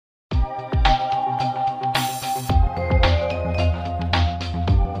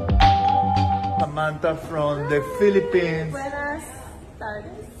Samantha from the Philippines. Buenas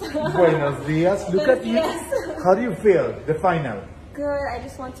tardes. Buenos dias. Look at you. How do you feel? The final. Good. I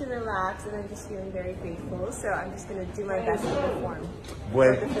just want to relax and I'm just feeling very grateful. So I'm just going to do my best to perform.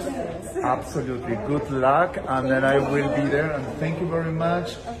 Well, absolutely. Good luck, and then I will be there. And thank you very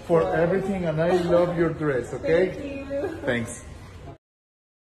much for everything. And I love your dress. Okay. Thank you. Thanks.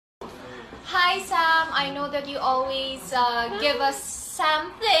 Hi Sam, I know that you always give us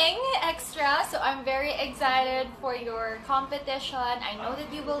something extra, so I'm very excited for your competition. I know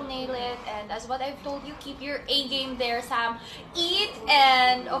that you will nail it, and as what I've told you, keep your A game there, Sam. Eat,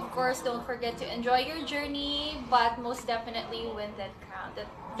 and of course don't forget to enjoy your journey, but most definitely win that crown. That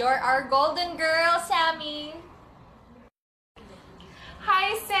you're our golden girl, Sammy.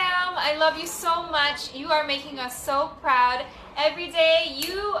 Hi Sam, I love you so much. You are making us so proud. Every day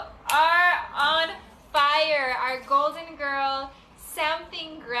you are on fire. Our golden girl,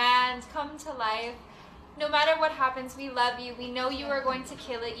 something grand come to life. No matter what happens, we love you. We know you are going to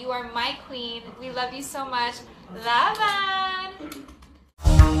kill it. You are my queen. We love you so much. Laban!